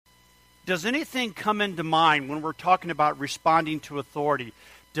does anything come into mind when we're talking about responding to authority?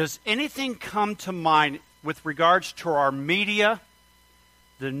 Does anything come to mind with regards to our media,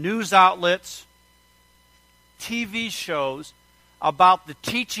 the news outlets, TV shows, about the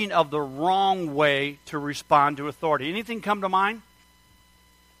teaching of the wrong way to respond to authority? Anything come to mind?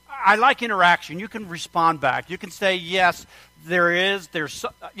 I like interaction. You can respond back. You can say, yes, there's,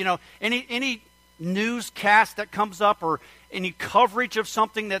 any newscast that comes up or any coverage of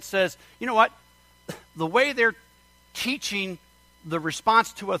something that says, you know what, the way they're teaching the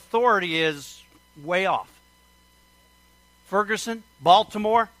response to authority is way off. Ferguson,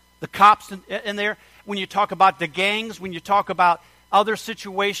 Baltimore, the cops in there, when you talk about the gangs, when you talk about other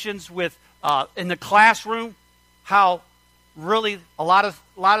situations with in the classroom, how really a lot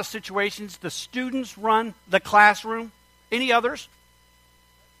of situations the students run the classroom. Any others?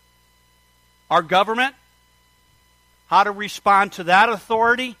 Our government, how to respond to that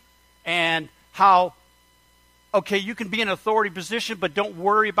authority, and how, okay, you can be in an authority position, but don't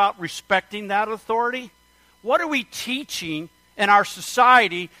worry about respecting that authority. What are we teaching in our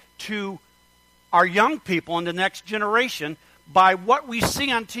society to our young people in the next generation by what we see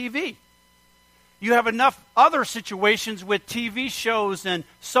on TV? You have enough other situations with TV shows and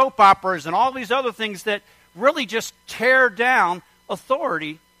soap operas and all these other things that really just tear down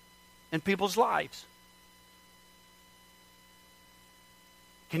authority in people's lives.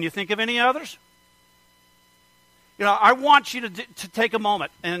 Can you think of any others? You know, I want you to take a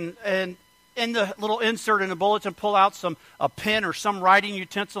moment and in the little insert in the bulletin, pull out a pen or some writing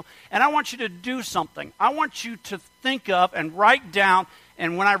utensil, and I want you to do something. I want you to think of and write down,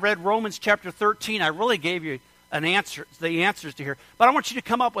 and when I read Romans chapter 13, I really gave you the answers to here, but I want you to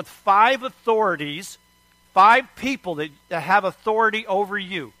come up with 5 authorities, 5 people that have authority over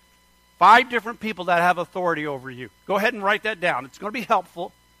you. 5 different people that have authority over you. Go ahead and write that down. It's going to be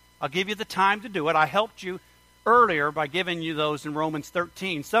helpful. I'll give you the time to do it. I helped you earlier by giving you those in Romans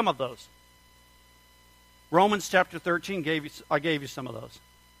 13, some of those. Romans chapter 13, I gave you some of those.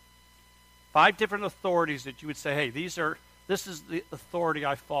 5 different authorities that you would say, hey, this is the authority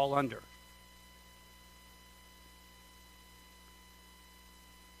I fall under.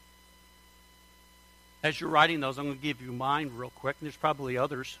 As you're writing those, I'm going to give you mine real quick, and there's probably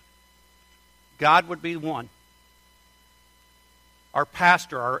others. God would be one. Our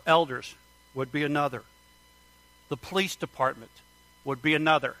pastor, our elders, would be another. The police department would be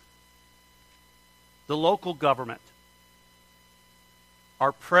another. The local government,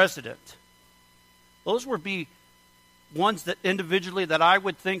 our president. Those would be ones that individually that I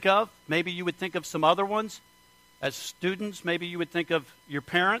would think of. Maybe you would think of some other ones. As students, maybe you would think of your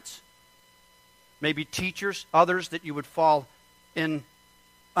parents, maybe teachers, others that you would fall in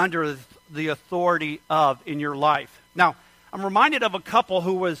under the authority of in your life. Now, I'm reminded of a couple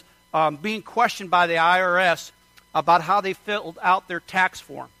who was being questioned by the IRS about how they filled out their tax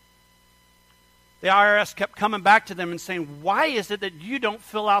form. The IRS kept coming back to them and saying, why is it that you don't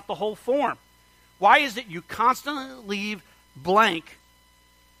fill out the whole form? Why is it you constantly leave blank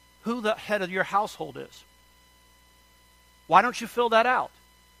who the head of your household is? Why don't you fill that out?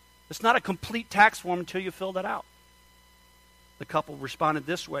 It's not a complete tax form until you fill that out. The couple responded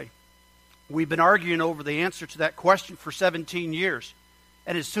this way. We've been arguing over the answer to that question for 17 years.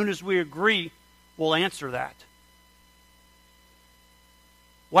 And as soon as we agree, we'll answer that.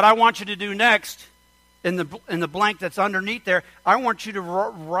 What I want you to do next, in the blank that's underneath there, I want you to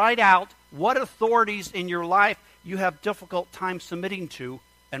write out what authorities in your life you have difficult time submitting to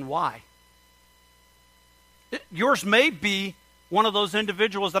and why. Yours may be one of those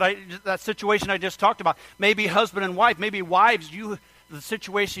individuals that situation I just talked about. Maybe husband and wife. Maybe wives, the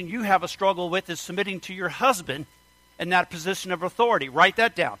situation you have a struggle with is submitting to your husband in that position of authority. Write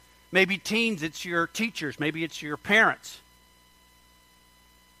that down. Maybe teens, it's your teachers. Maybe it's your parents.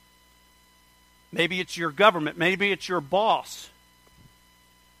 Maybe it's your government. Maybe it's your boss.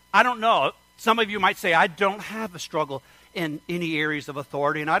 I don't know. Some of you might say, I don't have a struggle in any areas of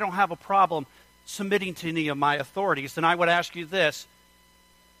authority, and I don't have a problem submitting to any of my authorities. And I would ask you this.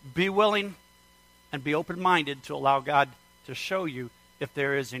 Be willing and be open-minded to allow God to show you if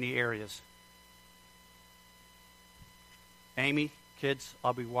there is any areas. Amy, kids,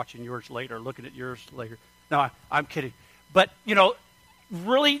 I'll be watching yours later, looking at yours later. No, I'm kidding. But,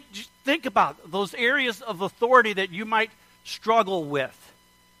 really just think about those areas of authority that you might struggle with.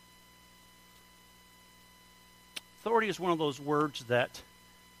 Authority is one of those words that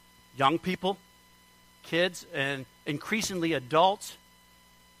young people, kids, and increasingly adults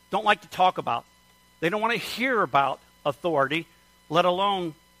don't like to talk about. They don't want to hear about authority, let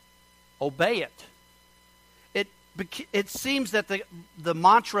alone obey it. it seems that the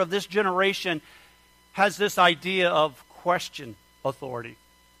mantra of this generation has this idea of question authority.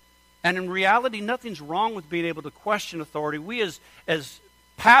 And in reality, nothing's wrong with being able to question authority. We as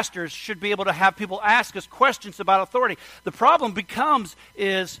pastors should be able to have people ask us questions about authority. The problem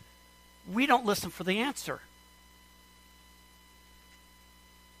is we don't listen for the answer.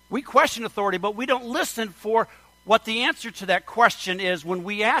 We question authority, but we don't listen for what the answer to that question is when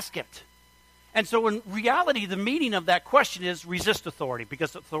we ask it. And so in reality, the meaning of that question is resist authority,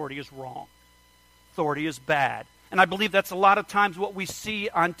 because authority is wrong. Authority is bad. And I believe that's a lot of times what we see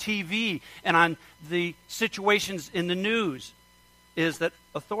on TV and on the situations in the news, is that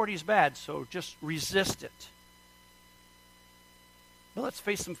authority is bad, so just resist it. But let's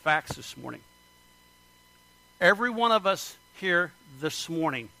face some facts this morning. Every one of us here this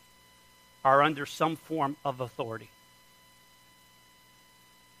morning are under some form of authority.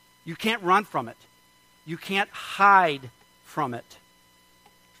 You can't run from it. You can't hide from it.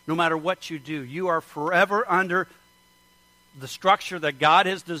 No matter what you do, you are forever under the structure that God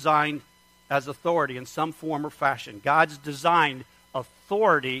has designed as authority in some form or fashion. God's designed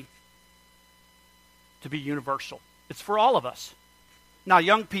authority to be universal. It's for all of us. Now,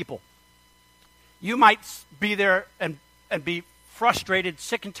 young people, you might be there and be frustrated,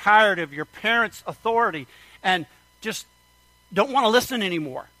 sick and tired of your parents' authority and just don't want to listen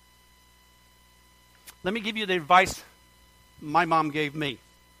anymore. Let me give you the advice my mom gave me.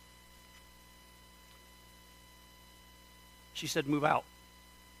 She said, move out.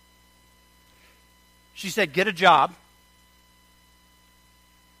 She said, get a job,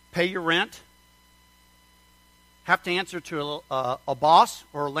 pay your rent, have to answer to a boss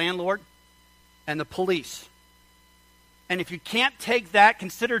or a landlord, and the police. And if you can't take that,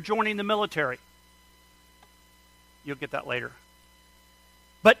 consider joining the military. You'll get that later.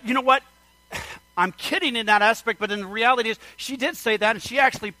 But you know what? I'm kidding in that aspect, but in the reality is, she did say that, and she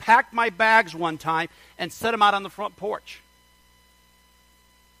actually packed my bags one time and set them out on the front porch,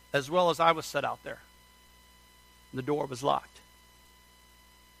 as well as I was set out there. The door was locked.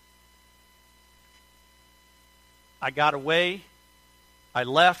 I got away. I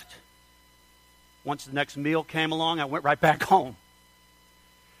left. Once the next meal came along, I went right back home.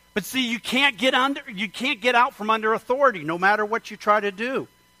 But see, you can't get out from under authority, no matter what you try to do.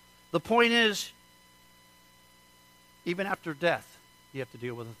 The point is, even after death, you have to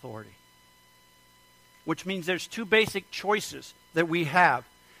deal with authority. Which means there's two basic choices that we have.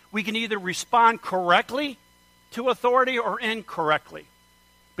 We can either respond correctly to authority or incorrectly,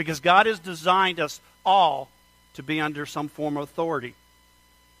 because God has designed us all to be under some form of authority.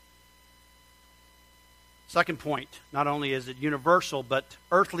 Second point, not only is it universal, but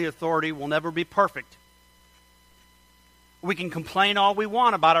earthly authority will never be perfect. We can complain all we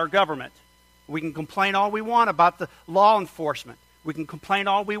want about our government. We can complain all we want about the law enforcement. We can complain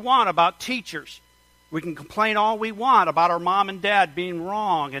all we want about teachers. We can complain all we want about our mom and dad being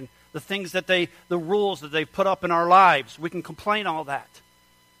wrong and the things that the rules that they've put up in our lives. We can complain all that.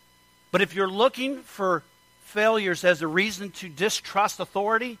 But if you're looking for failures as a reason to distrust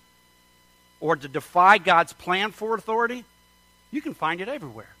authority or to defy God's plan for authority, you can find it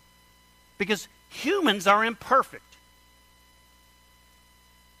everywhere. Because humans are imperfect.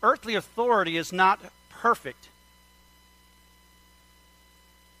 Earthly authority is not perfect.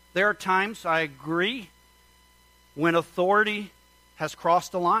 There are times, I agree, when authority has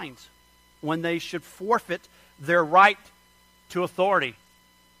crossed the lines, when they should forfeit their right to authority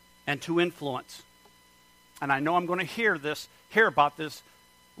and to influence. And I know I'm going to hear about this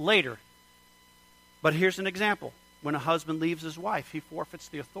later. But here's an example. When a husband leaves his wife, he forfeits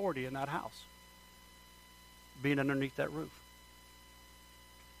the authority in that house, being underneath that roof.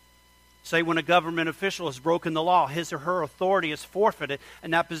 Say when a government official has broken the law, his or her authority is forfeited,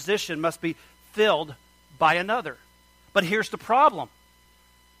 and that position must be filled by another. But here's the problem.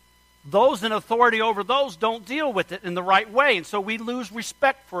 Those in authority over those don't deal with it in the right way, and so we lose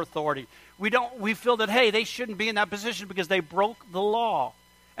respect for authority. We feel that, hey, they shouldn't be in that position because they broke the law.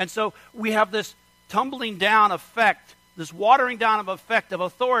 And so we have this tumbling down effect, this watering down of effect of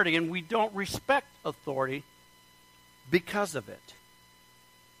authority, and we don't respect authority because of it.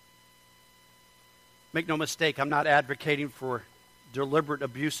 Make no mistake, I'm not advocating for deliberate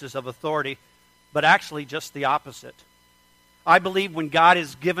abuses of authority, but actually just the opposite. I believe when God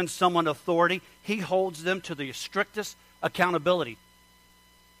has given someone authority, He holds them to the strictest accountability.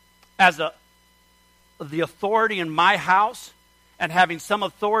 As the authority in my house and having some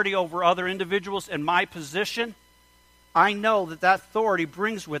authority over other individuals in my position, I know that authority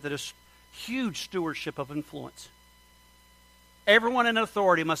brings with it a huge stewardship of influence. Everyone in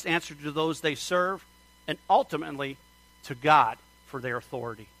authority must answer to those they serve and ultimately to God for their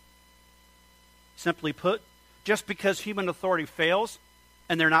authority. Simply put, just because human authority fails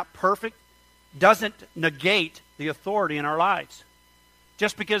and they're not perfect doesn't negate the authority in our lives.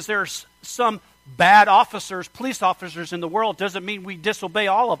 Just because there's some bad officers, police officers in the world, doesn't mean we disobey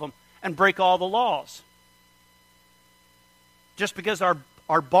all of them and break all the laws. Just because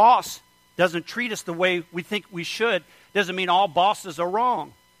our boss doesn't treat us the way we think we should doesn't mean all bosses are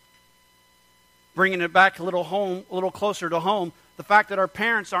wrong. Bringing it back a little closer to home, the fact that our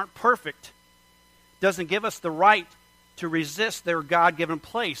parents aren't perfect doesn't give us the right to resist their God-given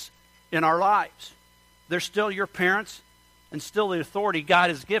place in our lives. They're still your parents and still the authority God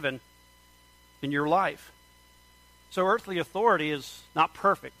has given in your life. So earthly authority is not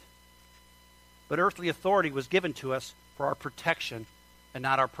perfect, but earthly authority was given to us for our protection and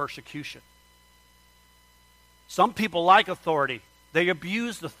not our persecution. Some people like authority. They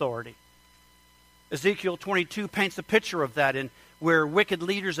abuse authority. Ezekiel 22 paints a picture of that, in where wicked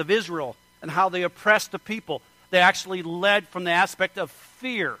leaders of Israel and how they oppressed the people. They actually led from the aspect of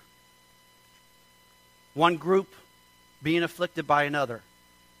fear. One group being afflicted by another.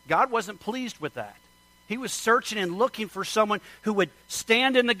 God wasn't pleased with that. He was searching and looking for someone who would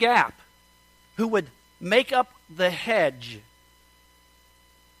stand in the gap, who would make up the hedge,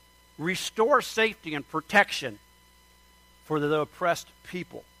 restore safety and protection for the oppressed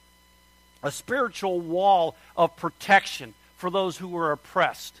people. A spiritual wall of protection for those who were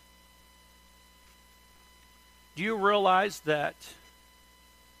oppressed. Do you realize that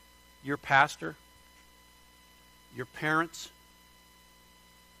your pastor, your parents,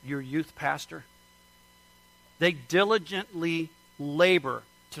 your youth pastor, they diligently labor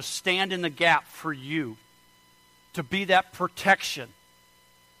to stand in the gap for you, to be that protection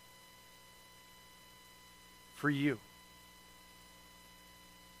for you?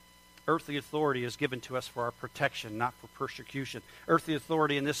 Earthly authority is given to us for our protection, not for persecution. Earthly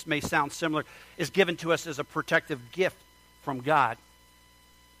authority, and this may sound similar, is given to us as a protective gift from God.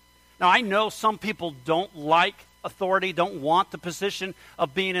 Now, I know some people don't like authority, don't want the position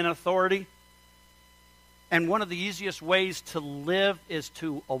of being in authority. And one of the easiest ways to live is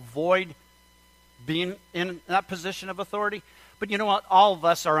to avoid being in that position of authority. But you know what? All of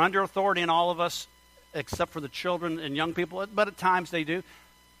us are under authority, and all of us, except for the children and young people, but at times they do,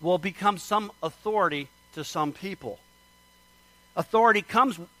 will become some authority to some people. Authority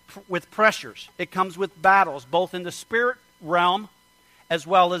comes with pressures. It comes with battles, both in the spirit realm as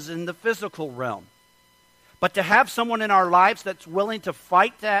well as in the physical realm. But to have someone in our lives that's willing to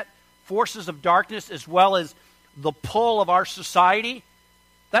fight that forces of darkness as well as the pull of our society,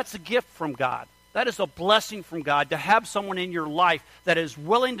 that's a gift from God. That is a blessing from God, to have someone in your life that is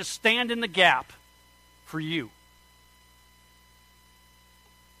willing to stand in the gap for you.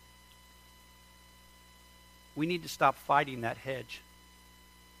 We need to stop fighting that hedge.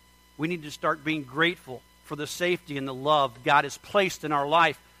 We need to start being grateful for the safety and the love God has placed in our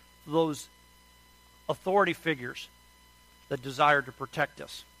life, for those authority figures that desire to protect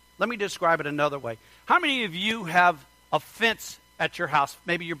us. Let me describe it another way. How many of you have a fence at your house?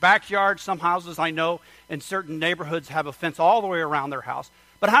 Maybe your backyard. Some houses, I know, in certain neighborhoods have a fence all the way around their house.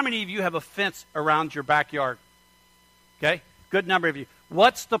 But how many of you have a fence around your backyard? Okay? Good number of you.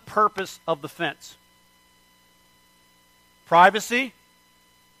 What's the purpose of the fence? Privacy.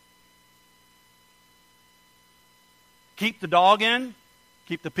 Keep the dog in.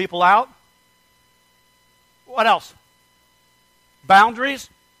 Keep the people out. What else? Boundaries.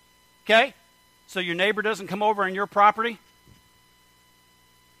 Okay? So your neighbor doesn't come over on your property.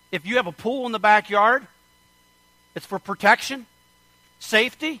 If you have a pool in the backyard, it's for protection,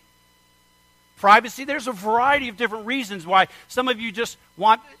 safety, privacy. There's a variety of different reasons why some of you just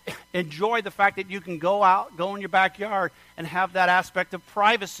enjoy the fact that you can go in your backyard and have that aspect of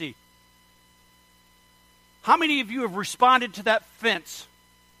privacy. How many of you have responded to that fence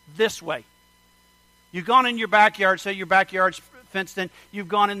this way? You've gone in your backyard, say your backyard's fenced in, you've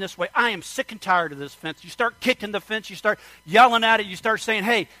gone in this way. I am sick and tired of this fence. You start kicking the fence, you start yelling at it, you start saying,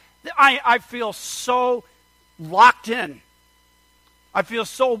 hey, I feel so locked in. I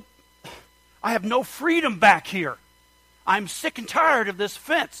have no freedom back here. I'm sick and tired of this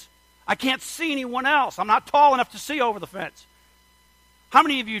fence. I can't see anyone else. I'm not tall enough to see over the fence. How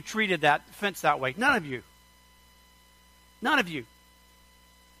many of you treated that fence that way? None of you. None of you.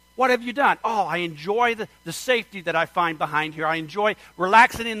 What have you done? Oh, I enjoy the safety that I find behind here. I enjoy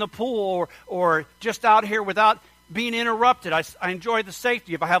relaxing in the pool or just out here without being interrupted. I enjoy the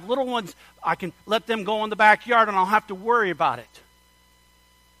safety. If I have little ones, I can let them go in the backyard and I'll have to worry about it.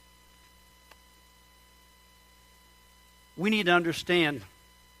 We need to understand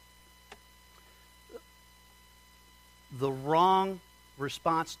The wrong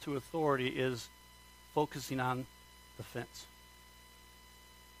response to authority is focusing on the fence.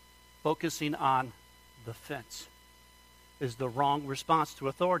 Focusing on the fence is the wrong response to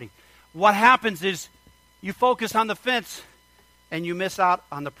authority. What happens is you focus on the fence and you miss out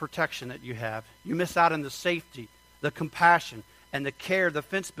on the protection that you have. You miss out on the safety, the compassion, and the care the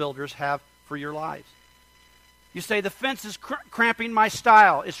fence builders have for your lives. You say, the fence is cramping my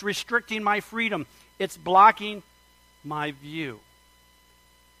style. It's restricting my freedom. It's blocking my view.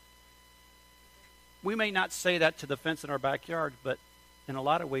 We may not say that to the fence in our backyard, but in a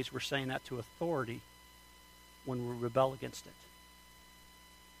lot of ways we're saying that to authority when we rebel against it.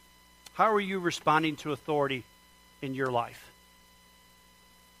 How are you responding to authority in your life?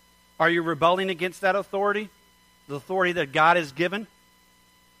 Are you rebelling against that authority? The authority that God has given?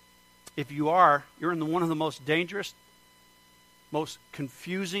 If you are, you're in one of the most dangerous, most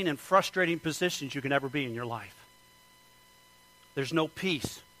confusing and frustrating positions you can ever be in your life. There's no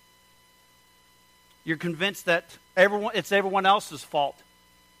peace. You're convinced that it's everyone else's fault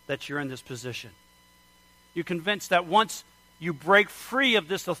that you're in this position. You're convinced that once you break free of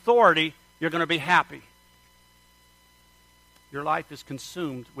this authority, you're going to be happy. Your life is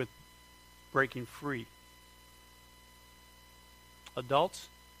consumed with breaking free. Adults,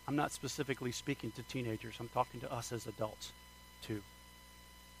 I'm not specifically speaking to teenagers. I'm talking to us as adults, too.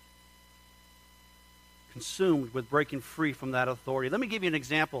 Consumed with breaking free from that authority. Let me give you an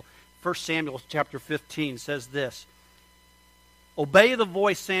example. 1 Samuel chapter 15 says this. Obey the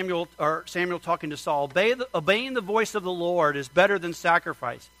voice, Samuel talking to Saul. Obeying the voice of the Lord is better than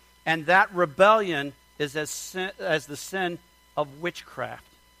sacrifice, and that rebellion is as the sin of witchcraft.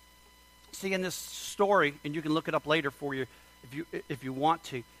 See, in this story, and you can look it up later for you if you want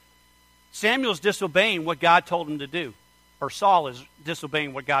to, Samuel's disobeying what God told him to do, or Saul is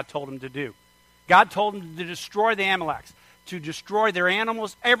disobeying what God told him to do. God told him to destroy the Amalekites, to destroy their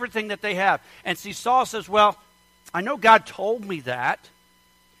animals, everything that they have. And see, Saul says, well, I know God told me that,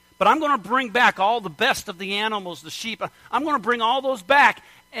 but I'm going to bring back all the best of the animals, the sheep. I'm going to bring all those back,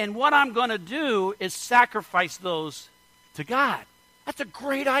 and what I'm going to do is sacrifice those to God. That's a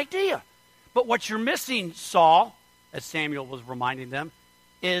great idea. But what you're missing, Saul, as Samuel was reminding them,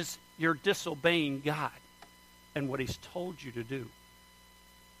 is you're disobeying God and what He's told you to do.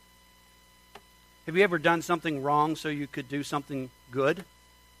 Have you ever done something wrong so you could do something good?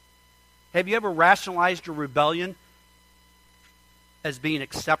 Have you ever rationalized your rebellion as being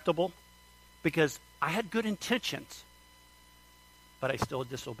acceptable? Because I had good intentions, but I still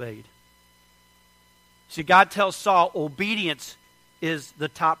disobeyed. See, God tells Saul obedience is the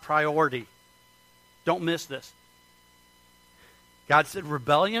top priority. Don't miss this. God said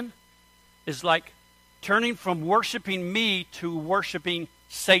rebellion is like turning from worshiping me to worshiping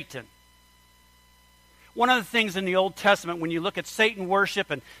Satan. One of the things in the Old Testament, when you look at Satan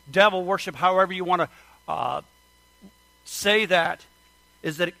worship and devil worship, however you want to say that,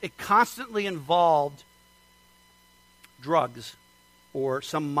 is that it constantly involved drugs or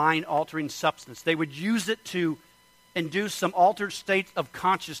some mind-altering substance. They would use it to induce some altered state of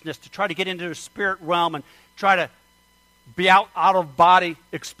consciousness to try to get into a spirit realm and try to be out-of-body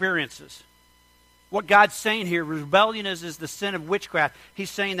experiences. What God's saying here, rebellion is the sin of witchcraft. He's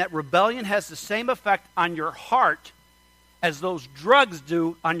saying that rebellion has the same effect on your heart as those drugs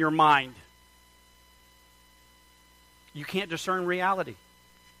do on your mind. You can't discern reality.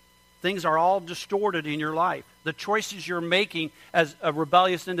 Things are all distorted in your life. The choices you're making as a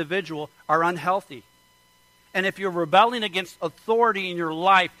rebellious individual are unhealthy. And if you're rebelling against authority in your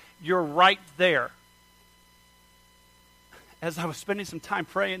life, you're right there. As I was spending some time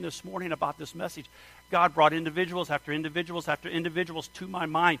praying this morning about this message, God brought individuals after individuals after individuals to my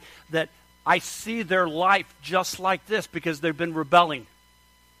mind that I see their life just like this because they've been rebelling.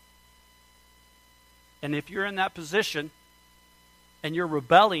 And if you're in that position and you're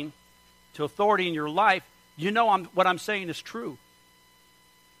rebelling to authority in your life, you know what I'm saying is true.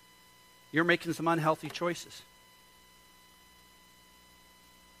 You're making some unhealthy choices.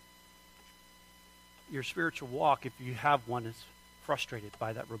 Your spiritual walk, if you have one, is frustrated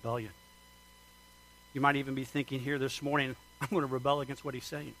by that rebellion. You might even be thinking here this morning, I'm going to rebel against what He's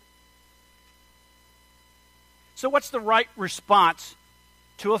saying. So what's the right response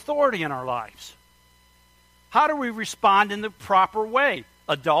to authority in our lives? How do we respond in the proper way?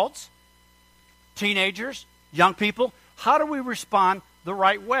 Adults, teenagers, young people, how do we respond the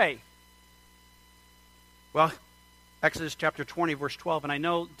right way? Well, Exodus chapter 20, verse 12, and I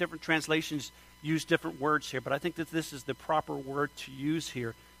know different translations use different words here, but I think that this is the proper word to use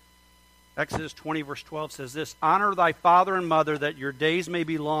here. Exodus 20, verse 12 says this, honor thy father and mother that your days may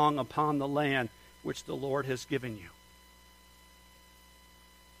be long upon the land which the Lord has given you.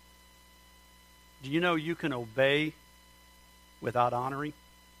 Do you know you can obey without honoring?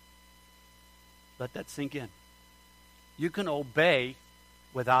 Let that sink in. You can obey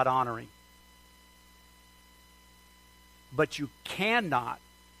without honoring. But you cannot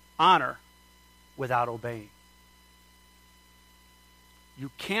honor without obeying.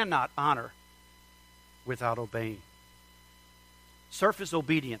 You cannot honor without obeying. Surface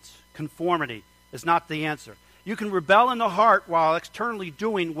obedience, conformity, is not the answer. You can rebel in the heart while externally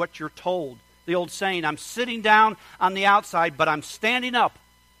doing what you're told. The old saying, I'm sitting down on the outside, but I'm standing up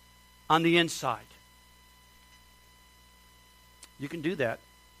on the inside. You can do that.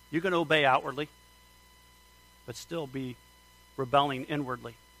 You can obey outwardly, but still be rebelling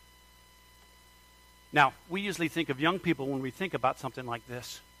inwardly. Now, we usually think of young people when we think about something like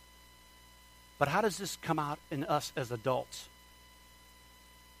this. But how does this come out in us as adults?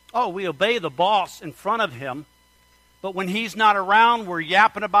 Oh, we obey the boss in front of him, but when he's not around, we're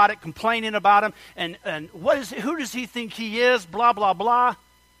yapping about it, complaining about him, and who does he think he is, blah, blah, blah.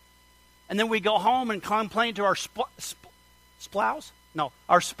 And then we go home and complain to our spouse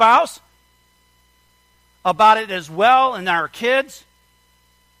about it as well, and our kids.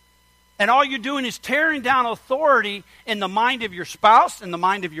 And all you're doing is tearing down authority in the mind of your spouse, in the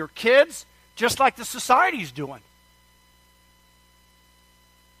mind of your kids, just like the society's doing.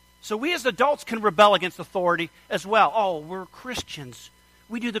 So we as adults can rebel against authority as well. Oh, we're Christians.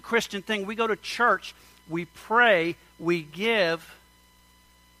 We do the Christian thing. We go to church. We pray. We give.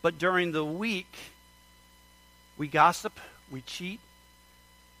 But during the week, we gossip. We cheat.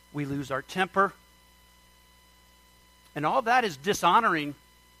 We lose our temper. And all that is dishonoring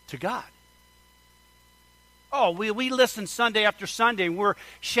to God. Oh, we listen Sunday after Sunday, and we're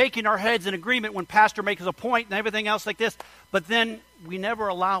shaking our heads in agreement when pastor makes a point and everything else like this, but then we never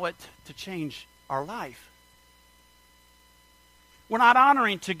allow it to change our life. We're not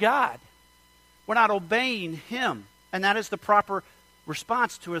honoring to God. We're not obeying Him, and that is the proper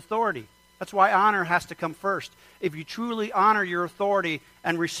response to authority. That's why honor has to come first. If you truly honor your authority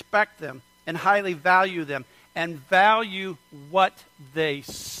and respect them and highly value them and value what they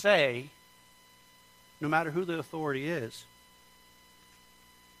say, no matter who the authority is,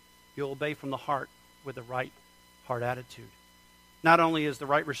 you'll obey from the heart with the right heart attitude. Not only is the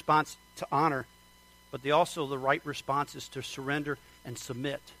right response to honor, but also the right response is to surrender and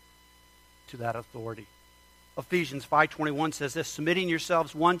submit to that authority. Ephesians 5:21 says this, submitting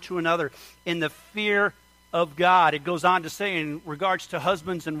yourselves one to another in the fear of God. It goes on to say in regards to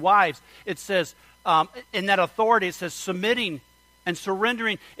husbands and wives, it says, in that authority, it says submitting and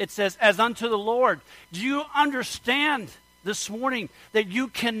surrendering, it says, as unto the Lord. Do you understand this morning that you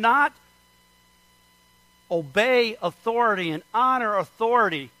cannot obey authority and honor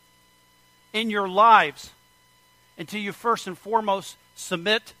authority in your lives until you first and foremost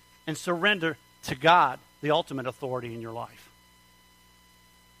submit and surrender to God, the ultimate authority in your life?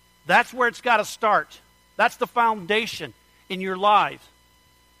 That's where it's got to start. That's the foundation in your life.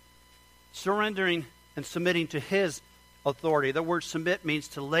 Surrendering and submitting to His authority. The word submit means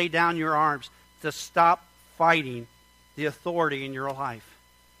to lay down your arms, to stop fighting the authority in your life.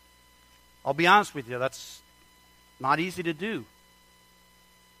 I'll be honest with you, that's not easy to do.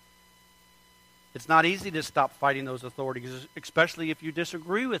 It's not easy to stop fighting those authorities, especially if you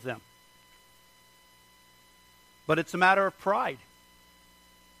disagree with them. But it's a matter of pride.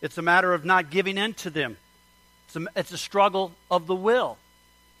 It's a matter of not giving in to them. It's a struggle of the will.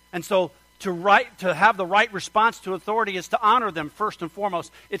 And so to have the right response to authority is to honor them first and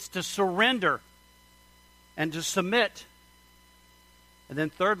foremost. It's to surrender and to submit. And then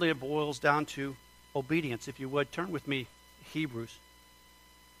thirdly, it boils down to obedience. If you would, turn with me Hebrews.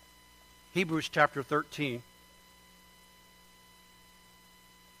 Hebrews chapter 13.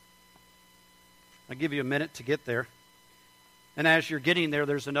 I'll give you a minute to get there. And as you're getting there,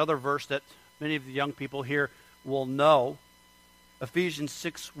 there's another verse that many of the young people here will know. Ephesians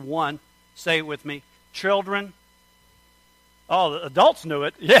 6:1. Say it with me. Children. Oh, the adults knew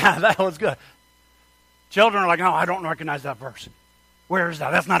it. Yeah, that was good. Children are like, no, I don't recognize that verse. Where is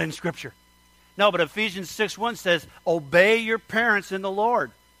that? That's not in Scripture. No, but Ephesians 6:1 says, obey your parents in the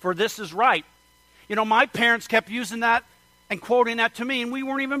Lord, for this is right. You know, my parents kept using that and quoting that to me, and we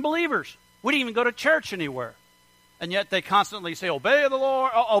weren't even believers. We didn't even go to church anywhere. And yet they constantly say, obey the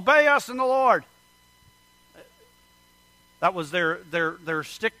Lord, obey us in the Lord. That was their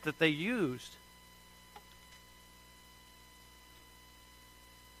stick that they used.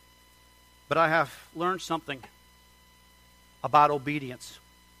 But I have learned something about obedience.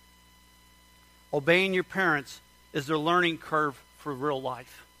 Obeying your parents is their learning curve for real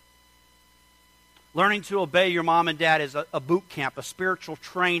life. Learning to obey your mom and dad is a boot camp, a spiritual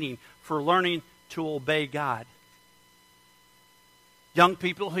training for learning to obey God. Young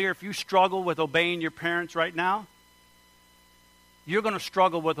people here, if you struggle with obeying your parents right now, you're going to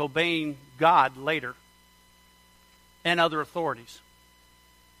struggle with obeying God later and other authorities.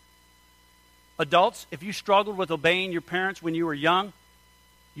 Adults, if you struggled with obeying your parents when you were young,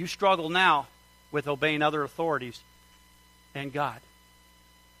 you struggle now with obeying other authorities and God.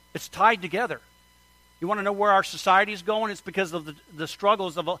 It's tied together. You want to know where our society is going? It's because of the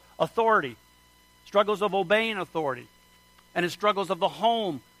struggles of authority, struggles of obeying authority, and the struggles of the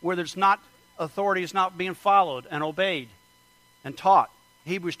home where there's not authority is not being followed and obeyed and taught.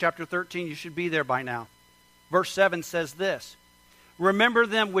 Hebrews chapter 13, you should be there by now. Verse 7 says this, remember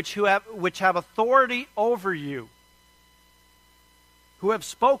them which have authority over you, who have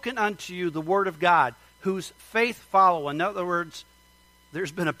spoken unto you the word of God, whose faith follow. In other words,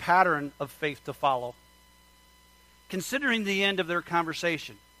 there's been a pattern of faith to follow. Considering the end of their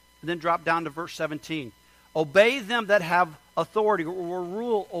conversation. And then drop down to verse 17. Obey them that have authority or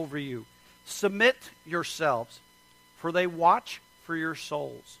rule over you. Submit yourselves, for they watch for your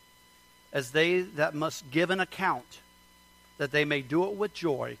souls, as they that must give an account, that they may do it with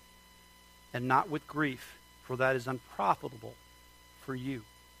joy and not with grief, for that is unprofitable for you.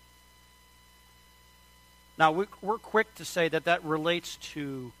 Now, we're quick to say that relates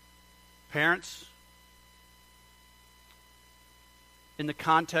to parents. In the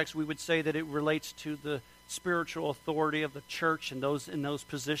context, we would say that it relates to the spiritual authority of the church and those in those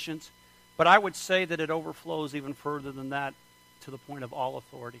positions. But I would say that it overflows even further than that to the point of all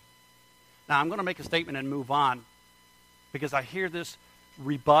authority. Now, I'm going to make a statement and move on because I hear this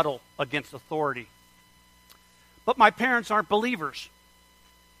rebuttal against authority. But my parents aren't believers.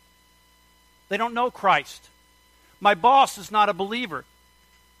 They don't know Christ. My boss is not a believer.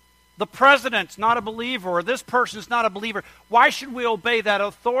 The president's not a believer, or this person's not a believer. Why should we obey that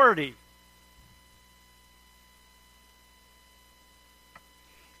authority?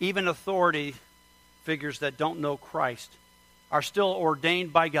 Even authority figures that don't know Christ are still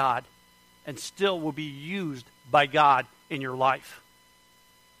ordained by God and still will be used by God in your life.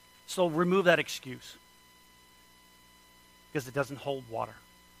 So remove that excuse because it doesn't hold water.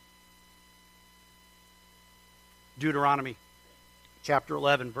 Deuteronomy chapter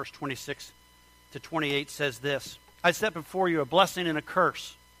 11, verse 26 to 28 says this, I set before you a blessing and a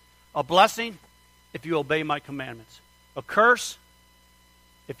curse. A blessing if you obey my commandments. A curse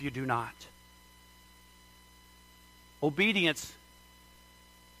if you do not. Obedience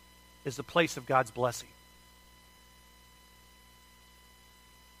is the place of God's blessing.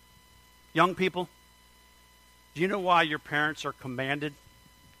 Young people, do you know why your parents are commanded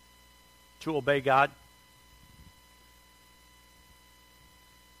to obey God?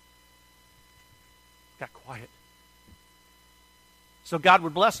 Got quiet. So God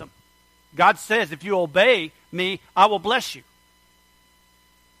would bless them. God says, if you obey me, I will bless you.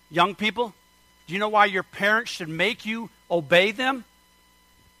 Young people, do you know why your parents should make you obey them?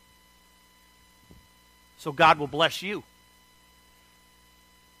 So God will bless you.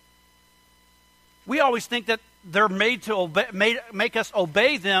 We always think that they're made to make us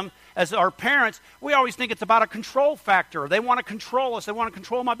obey them as our parents. We always think it's about a control factor. They want to control us. They want to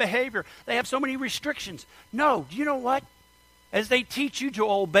control my behavior. They have so many restrictions. No, do you know what? As they teach you to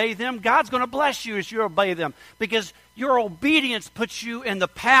obey them, God's going to bless you as you obey them because your obedience puts you in the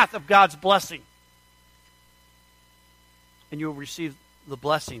path of God's blessing. And you'll receive the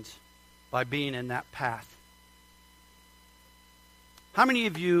blessings by being in that path. How many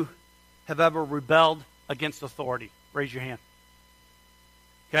of you have ever rebelled against authority? Raise your hand.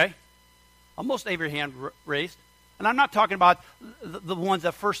 Okay? Almost every hand raised. And I'm not talking about the ones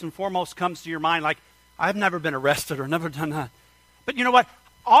that first and foremost comes to your mind, like, I've never been arrested or never done that. But you know what?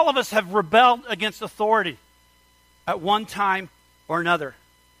 All of us have rebelled against authority at one time or another,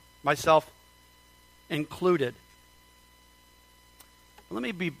 myself included. Let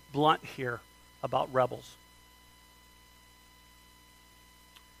me be blunt here about rebels.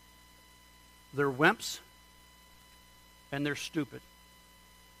 They're wimps and they're stupid.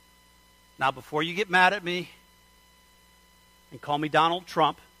 Now, before you get mad at me and call me Donald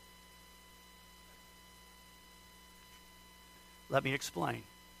Trump, let me explain.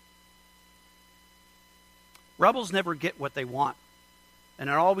 Rebels never get what they want, and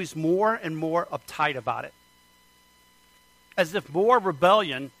are always more and more uptight about it, as if more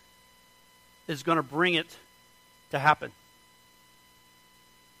rebellion is going to bring it to happen.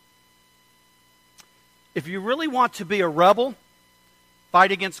 If you really want to be a rebel,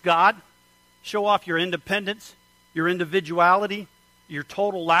 fight against God, show off your independence, your individuality, your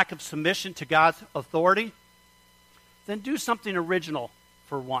total lack of submission to God's authority, then do something original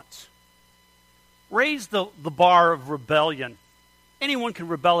for once. Raise the bar of rebellion. Anyone can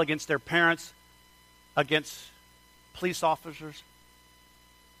rebel against their parents, against police officers.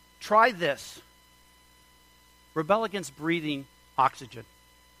 Try this. Rebel against breathing oxygen.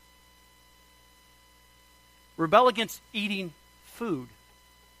 Rebel against eating food.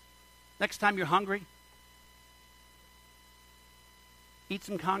 Next time you're hungry, eat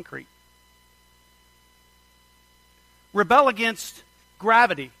some concrete. Rebel against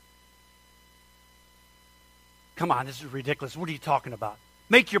gravity. Come on, this is ridiculous. What are you talking about?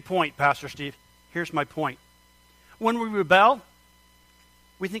 Make your point, Pastor Steve. Here's my point. When we rebel,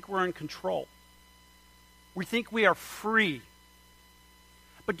 we think we're in control. We think we are free.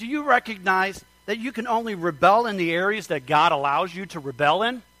 But do you recognize that you can only rebel in the areas that God allows you to rebel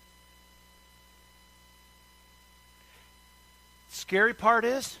in? Scary part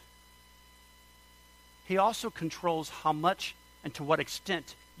is, He also controls how much and to what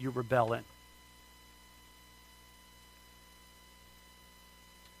extent you rebel in.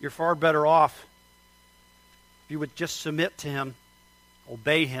 You're far better off if you would just submit to Him,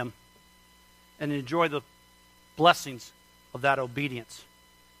 obey Him, and enjoy the blessings of that obedience.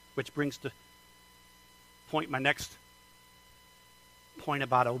 Which brings to my next point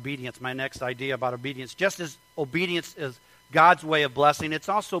about obedience, my next idea about obedience. Just as obedience is God's way of blessing, it's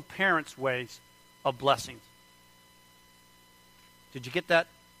also parents' ways of blessings. Did you get that?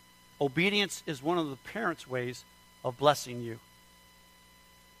 Obedience is one of the parents' ways of blessing you.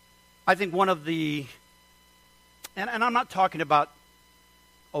 I think one of the, and I'm not talking about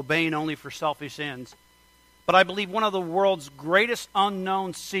obeying only for selfish ends, but I believe one of the world's greatest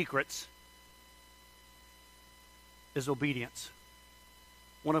unknown secrets is obedience.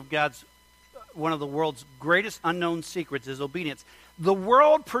 One of the world's greatest unknown secrets is obedience. The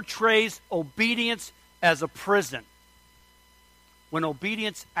world portrays obedience as a prison, when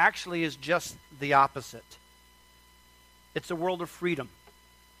obedience actually is just the opposite. It's a world of freedom.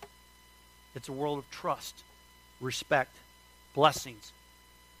 It's a world of trust, respect, blessings,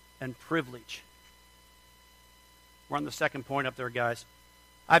 and privilege. We're on the second point up there, guys.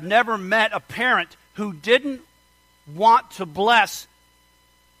 I've never met a parent who didn't want to bless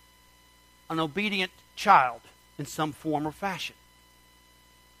an obedient child in some form or fashion.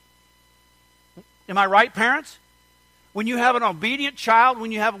 Am I right, parents? When you have an obedient child,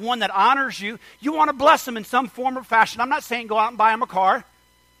 when you have one that honors you, you want to bless them in some form or fashion. I'm not saying go out and buy them a car.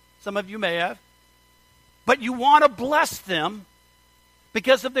 Some of you may have. But you want to bless them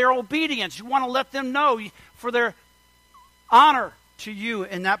because of their obedience. You want to let them know for their honor to you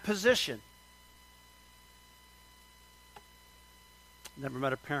in that position. Never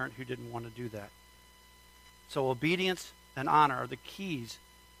met a parent who didn't want to do that. So obedience and honor are the keys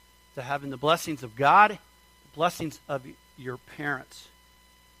to having the blessings of God, the blessings of your parents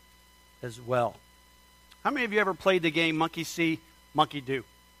as well. How many of you ever played the game monkey see, monkey do?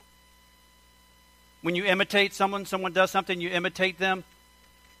 When you imitate someone does something, you imitate them.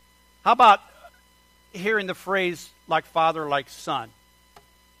 How about hearing the phrase like father, like son?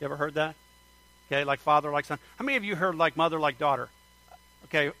 You ever heard that? Okay, like father, like son. How many of you heard like mother, like daughter?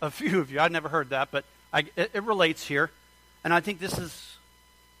 Okay, a few of you. I've never heard that, but it relates here. And I think this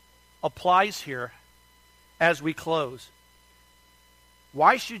applies here as we close.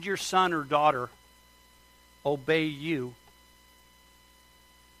 Why should your son or daughter obey you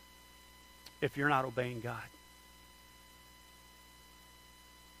if you're not obeying God?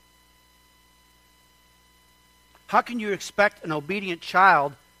 How can you expect an obedient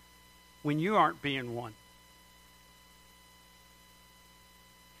child when you aren't being one?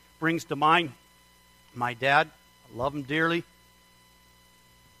 Brings to mind my dad. I love him dearly.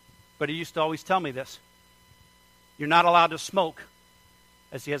 But he used to always tell me this. You're not allowed to smoke,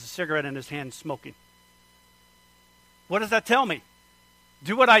 as he has a cigarette in his hand smoking. What does that tell me?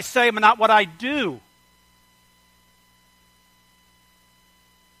 Do what I say, but not what I do.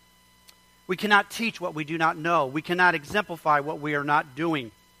 We cannot teach what we do not know. We cannot exemplify what we are not doing.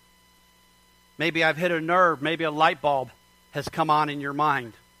 Maybe I've hit a nerve. Maybe a light bulb has come on in your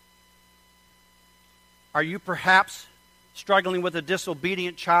mind. Are you perhaps struggling with a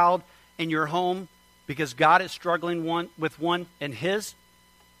disobedient child in your home because God is struggling with one in His?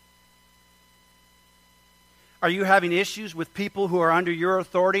 Are you having issues with people who are under your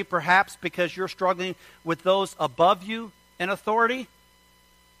authority, perhaps because you're struggling with those above you in authority?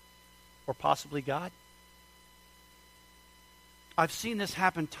 Or possibly God? I've seen this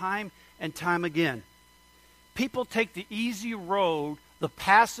happen time and time again. People take the easy road, the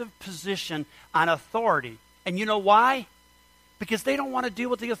passive position on authority. And you know why? Because they don't want to deal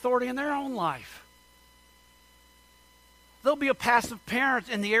with the authority in their own life. They'll be a passive parent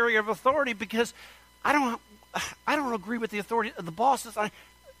in the area of authority because I don't agree with the authority of the bosses.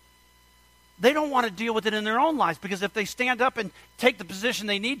 They don't want to deal with it in their own lives, because if they stand up and take the position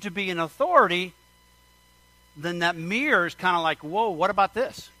they need to be in authority, then that mirror is kind of like, whoa, what about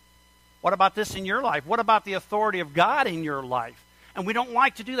this? What about this in your life? What about the authority of God in your life? And we don't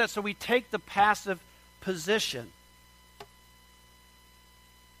like to do that, so we take the passive position.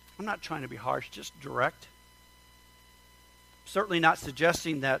 I'm not trying to be harsh, just direct. Certainly not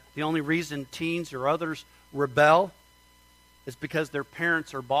suggesting that the only reason teens or others rebel is because their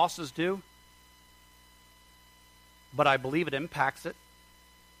parents or bosses do. But I believe it impacts it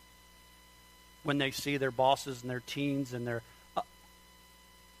when they see their bosses and their teens and their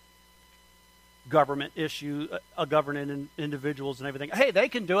government governing individuals and everything. Hey, they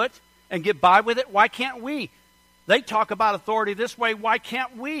can do it and get by with it. Why can't we? They talk about authority this way. Why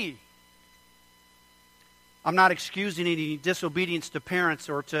can't we? I'm not excusing any disobedience to parents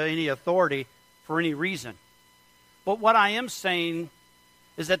or to any authority for any reason. But what I am saying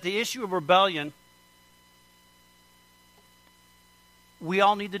is that the issue of rebellion, we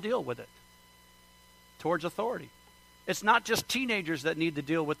all need to deal with it towards authority. It's not just teenagers that need to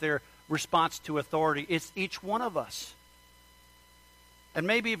deal with their response to authority. It's each one of us. And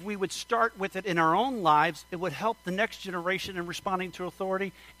maybe if we would start with it in our own lives, it would help the next generation in responding to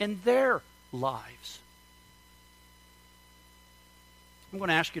authority in their lives. I'm going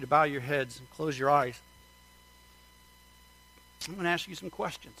to ask you to bow your heads and close your eyes. I'm going to ask you some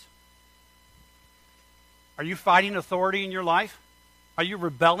questions. Are you fighting authority in your life? Are you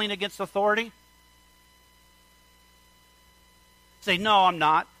rebelling against authority? Say, no, I'm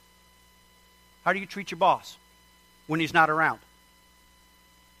not. How do you treat your boss when he's not around?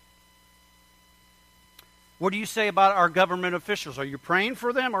 What do you say about our government officials? Are you praying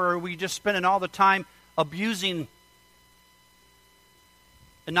for them, or are we just spending all the time abusing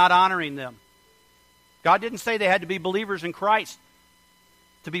and not honoring them? God didn't say they had to be believers in Christ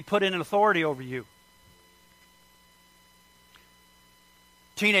to be put in authority over you.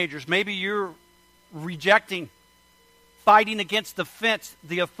 Teenagers, maybe you're rejecting, fighting against the fence,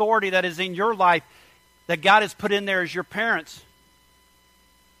 the authority that is in your life that God has put in there as your parents.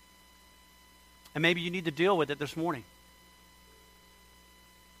 And maybe you need to deal with it this morning.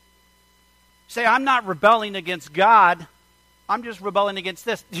 Say, I'm not rebelling against God. I'm just rebelling against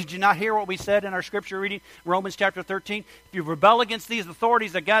this. Did you not hear what we said in our scripture reading? Romans chapter 13. If you rebel against these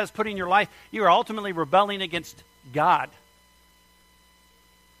authorities that God has put in your life, you are ultimately rebelling against God.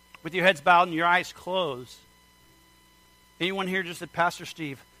 With your heads bowed and your eyes closed. Anyone here just said, Pastor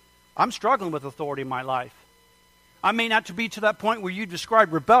Steve, I'm struggling with authority in my life. I may not be to that point where you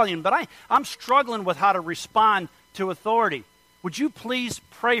described rebellion, but I'm struggling with how to respond to authority. Would you please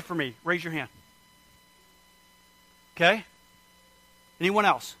pray for me? Raise your hand. Okay? Anyone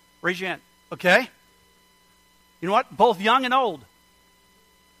else? Raise your hand. Okay? You know what? Both young and old.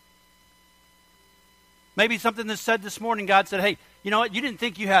 Maybe something that's said this morning, God said, hey, you know what? You didn't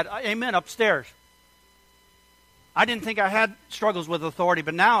think you had, amen, upstairs. I didn't think I had struggles with authority,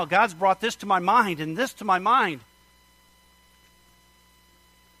 but now God's brought this to my mind and this to my mind.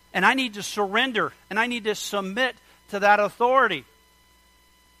 And I need to surrender, and I need to submit to that authority.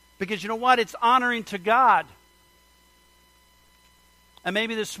 Because you know what? It's honoring to God. And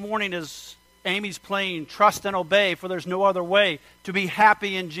maybe this morning as Amy's playing Trust and Obey, for there's no other way to be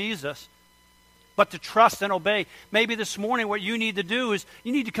happy in Jesus but to trust and obey. Maybe this morning what you need to do is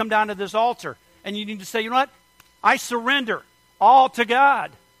you need to come down to this altar and you need to say, you know what? I surrender all to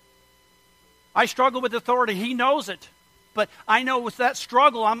God. I struggle with authority. He knows it. But I know with that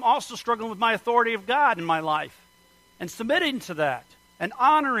struggle, I'm also struggling with my authority of God in my life. And submitting to that. And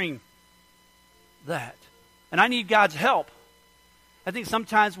honoring that. And I need God's help. I think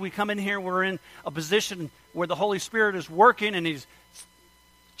sometimes we come in here, we're in a position where the Holy Spirit is working and He's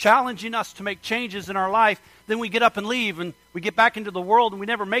challenging us to make changes in our life. Then we get up and leave and we get back into the world and we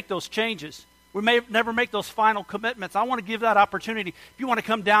never make those changes. We may never make those final commitments. I want to give that opportunity. If you want to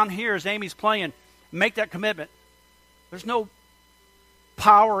come down here as Amy's playing, make that commitment. There's no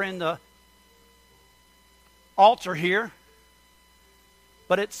power in the altar here,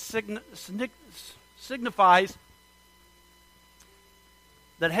 but it signifies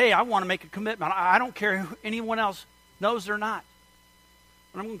that, hey, I want to make a commitment. I don't care who anyone else knows or not.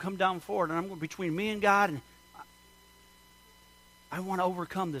 But I'm going to come down forward, and I'm going between me and God, and I want to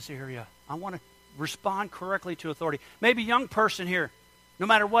overcome this area. I want to respond correctly to authority. Maybe a young person here, no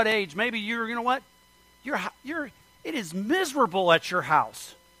matter what age, maybe you know what? It is miserable at your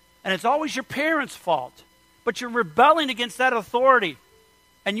house. And it's always your parents' fault. But you're rebelling against that authority.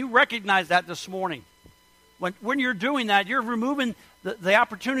 And you recognize that this morning. When you're doing that, you're removing the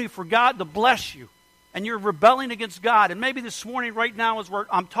opportunity for God to bless you. and you're rebelling against God, and maybe this morning, right now, as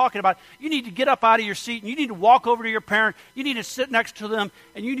I'm talking about, you need to get up out of your seat, and you need to walk over to your parent, you need to sit next to them,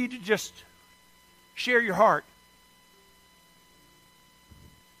 and you need to just share your heart.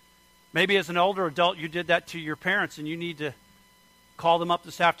 Maybe as an older adult, you did that to your parents, and you need to call them up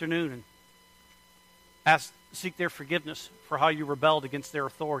this afternoon and seek their forgiveness for how you rebelled against their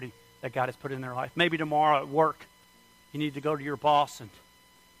authority that God has put in their life. Maybe tomorrow at work, you need to go to your boss, and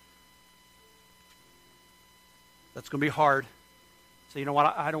that's going to be hard. So you know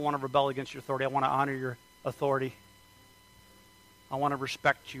what? I don't want to rebel against your authority. I want to honor your authority. I want to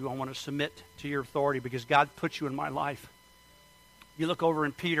respect you. I want to submit to your authority because God put you in my life. You look over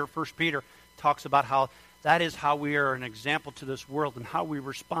in Peter, 1 Peter talks about how that is how we are an example to this world and how we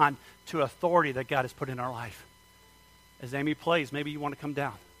respond to authority that God has put in our life. As Amy plays, maybe you want to come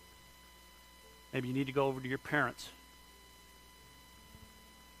down. Maybe you need to go over to your parents.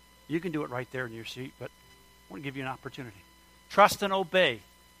 You can do it right there in your seat, but I want to give you an opportunity. Trust and obey,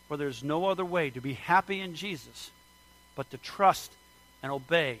 for there's no other way to be happy in Jesus but to trust and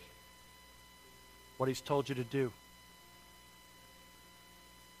obey what He's told you to do.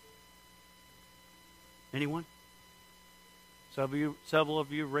 Anyone? Several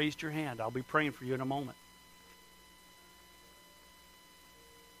of you raised your hand. I'll be praying for you in a moment.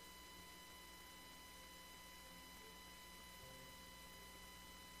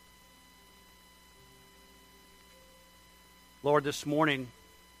 Lord, this morning,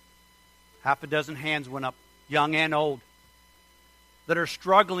 half a dozen hands went up, young and old, that are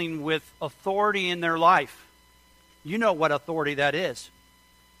struggling with authority in their life. You know what authority that is.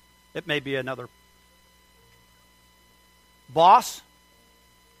 It may be another boss.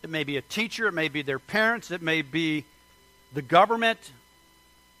 It may be a teacher. It may be their parents. It may be the government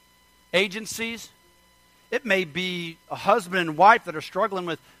agencies. It may be a husband and wife that are struggling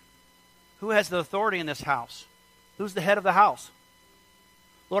with who has the authority in this house. Who's the head of the house?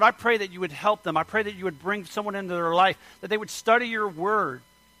 Lord, I pray that you would help them. I pray that you would bring someone into their life, that they would study your word,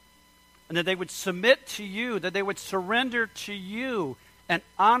 and that they would submit to you, that they would surrender to you and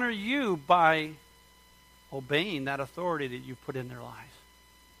honor you by obeying that authority that you put in their lives.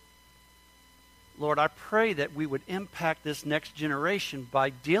 Lord, I pray that we would impact this next generation by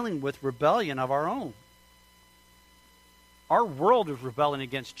dealing with rebellion of our own. Our world is rebelling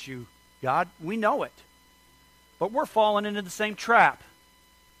against you, God. We know it. But we're falling into the same trap.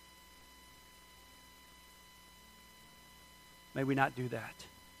 May we not do that.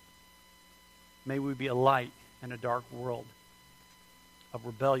 May we be a light in a dark world of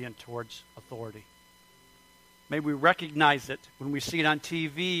rebellion towards authority. May we recognize it when we see it on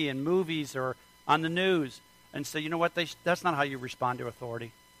TV and movies or on the news and say, you know what, that's not how you respond to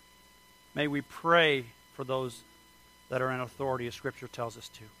authority. May we pray for those that are in authority as Scripture tells us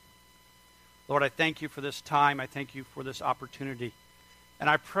to. Lord, I thank you for this time. I thank you for this opportunity. And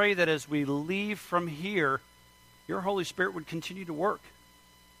I pray that as we leave from here, your Holy Spirit would continue to work.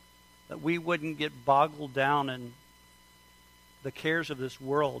 That we wouldn't get boggled down in the cares of this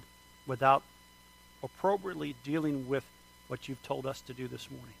world without appropriately dealing with what you've told us to do this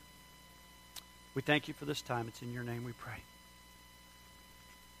morning. We thank you for this time. It's in your name we pray.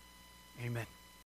 Amen.